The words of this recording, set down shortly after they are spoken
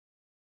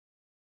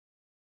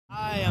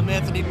Hi, I'm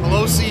Anthony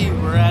Pelosi.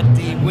 We're at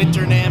the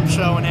Winter NAMM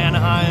show in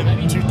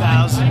Anaheim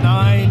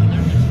 2009,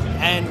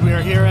 and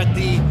we're here at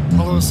the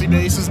Pelosi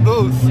Bases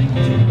booth.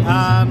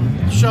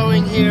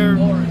 Showing here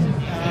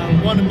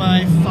one of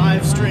my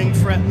 5-string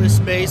fretless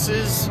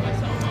basses,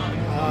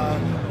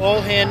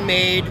 all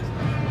handmade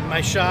in my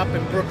shop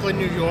in Brooklyn,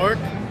 New York.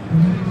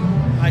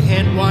 I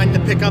hand wind the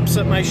pickups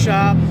at my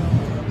shop,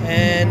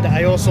 and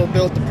I also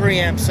build the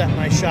preamps at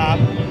my shop.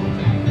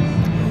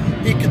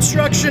 The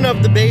construction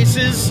of the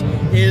bases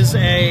is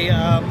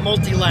a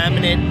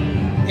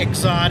multi-laminate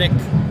exotic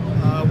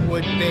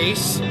wood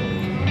base.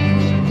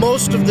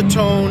 Most of the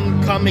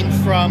tone coming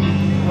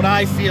from what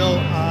I feel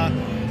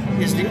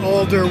is the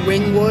older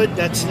wing wood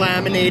that's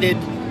laminated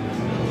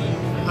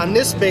on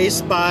this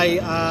base by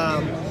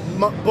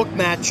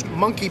book-matched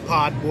monkey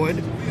pod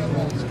wood,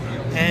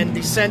 and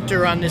the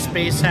center on this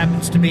base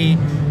happens to be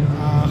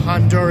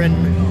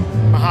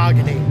Honduran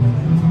mahogany.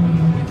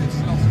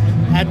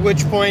 At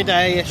which point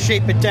I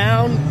shape it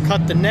down,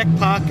 cut the neck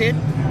pocket,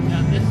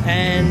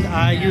 and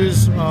I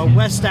use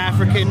West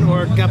African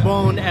or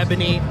Gabon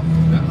ebony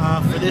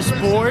for this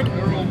board.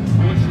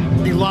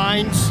 The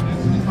lines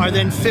are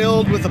then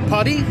filled with a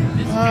putty.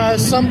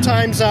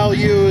 Sometimes I'll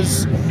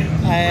use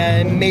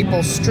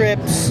maple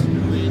strips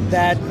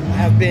that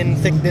have been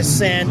thickness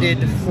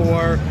sanded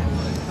for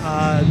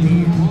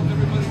the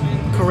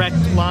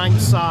correct line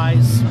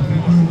size.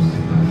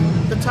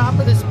 The top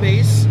of this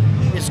base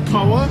is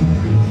koa.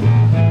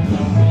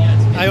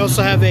 I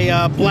also have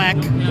a black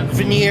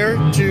veneer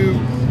to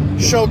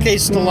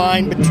showcase the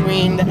line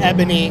between the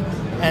ebony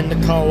and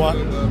the koa.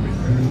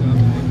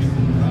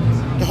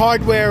 The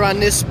hardware on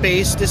this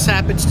base, this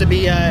happens to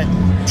be a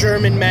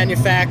German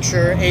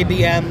manufacturer,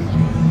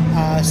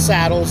 ABM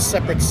saddles,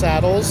 separate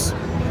saddles.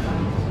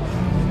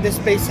 This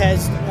base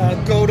has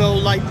Godot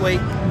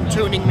lightweight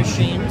tuning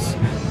machines.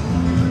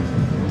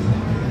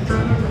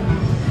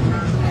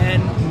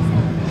 And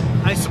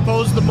I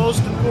suppose the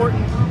most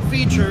important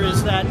feature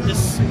is that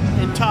this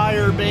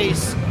entire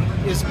base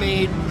is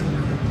made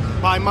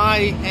by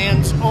my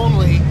hands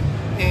only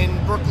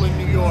in Brooklyn,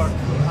 New York.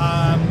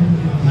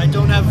 I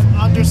don't have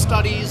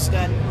understudies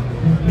that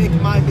make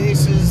my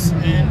bases,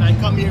 and I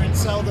come here and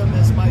sell them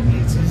as my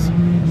bases.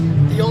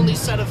 The only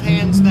set of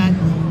hands that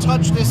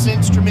touch this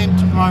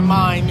instrument are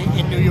mine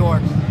in New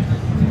York.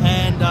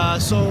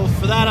 And so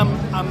for that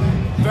I'm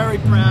very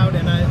proud,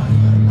 and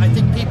I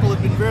think people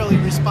have been really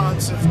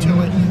responsive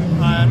to it.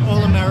 An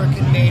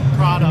all-American made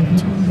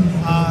product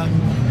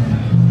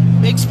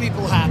makes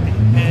people happy,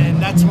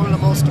 and that's one of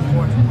the most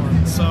important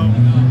parts. So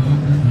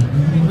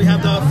we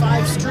have the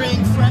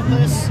 5-string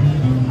fretless.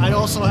 I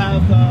also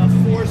have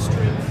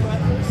 4-string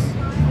fretless.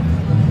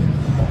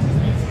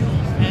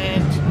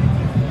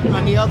 And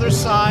on the other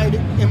side,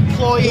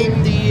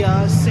 employing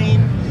the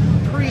same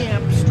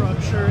preamp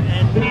structure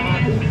and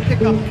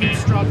pickup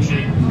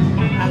construction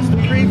as the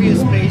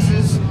previous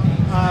bases.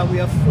 We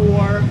have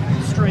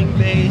 4-string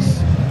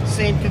bass,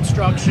 same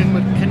construction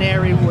with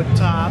canary wood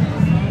top,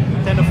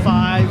 then a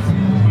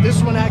 5.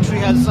 This one actually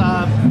has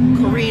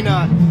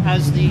Carina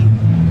as the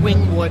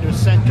wing wood or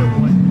center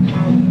wood,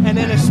 and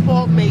then a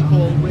spalt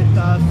maple with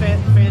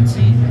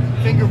fancy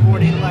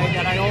fingerboard inlay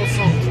that I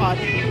also cut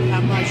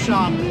at my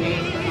shop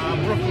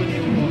in Brooklyn,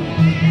 New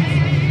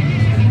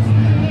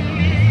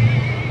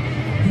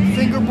York.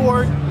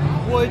 Fingerboard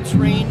woods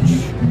range.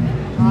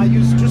 I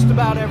use just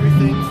about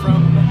everything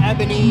from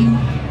ebony,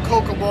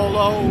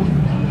 cocobolo,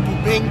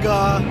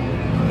 bubinga,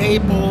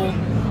 maple,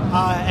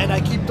 and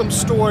I keep them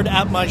stored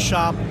at my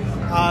shop.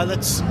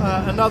 That's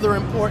another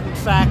important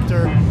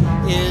factor,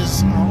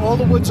 is all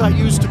the woods I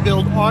use to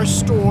build are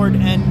stored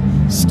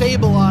and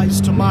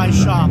stabilized to my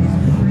shop.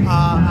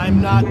 I'm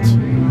not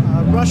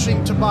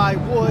rushing to buy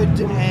wood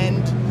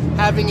and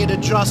having it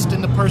adjust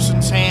in the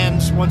person's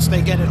hands once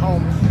they get it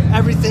home.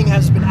 Everything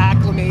has been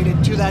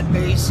acclimated to that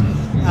base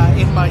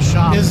in my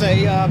shop. There's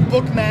a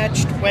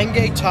book-matched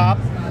Wenge top.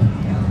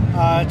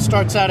 It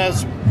starts out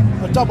as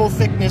a double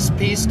thickness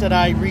piece that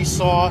I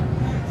resaw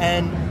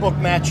and book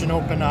match and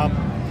open up.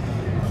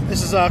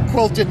 This is a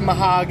quilted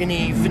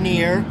mahogany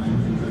veneer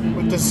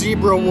with the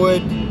zebra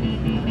wood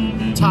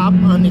top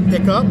on the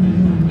pickup.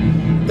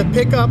 The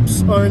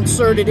pickups are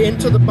inserted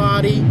into the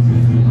body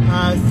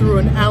through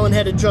an Allen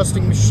head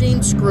adjusting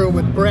machine screw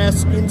with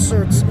brass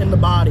inserts in the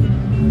body.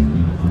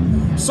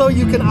 So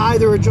you can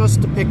either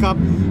adjust the pickup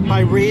by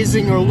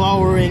raising or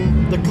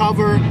lowering the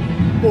cover,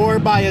 or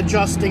by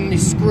adjusting the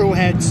screw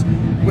heads,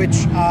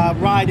 which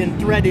ride in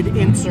threaded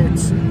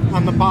inserts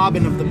on the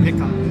bobbin of the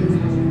pickup.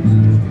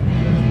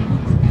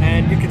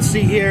 And you can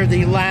see here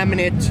the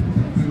laminate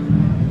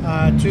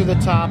to the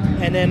top,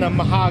 and then a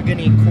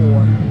mahogany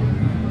core.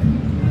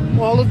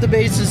 All of the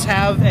bases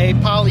have a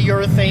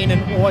polyurethane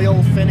and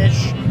oil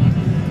finish.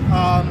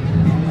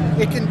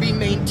 It can be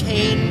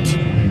maintained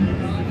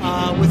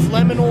with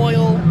lemon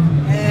oil,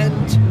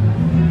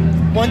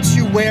 and once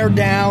you wear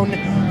down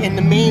in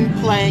the main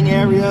playing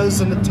areas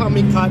and the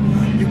tummy cut,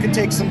 you can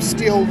take some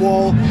steel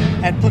wool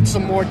and put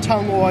some more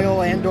tung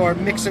oil and or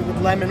mix it with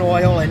lemon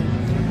oil, and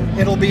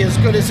it'll be as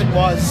good as it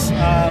was.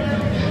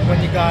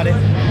 when you got it.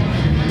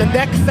 The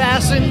neck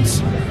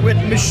fastens with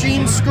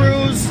machine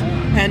screws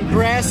and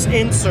brass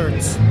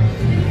inserts.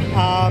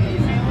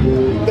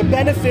 The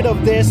benefit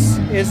of this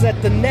is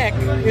that the neck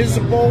is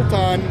a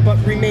bolt-on but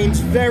remains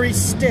very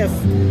stiff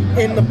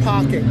in the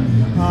pocket.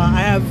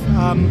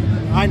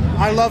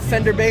 I love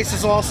Fender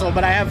basses also,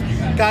 but I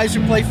have guys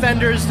who play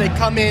Fenders. They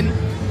come in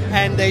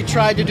and they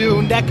try to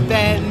do neck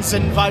bends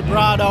and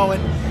vibrato,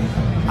 and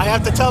I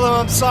have to tell them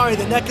I'm sorry,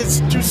 the neck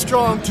is too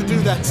strong to do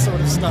that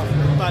sort of stuff.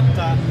 But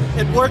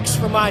it works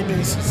for my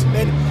basses.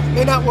 It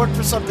may not work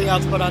for something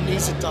else, but on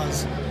these it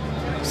does.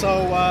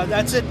 So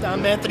that's it.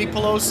 I'm Anthony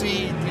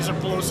Pelosi. These are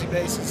Pelosi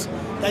basses.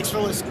 Thanks for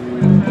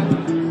listening.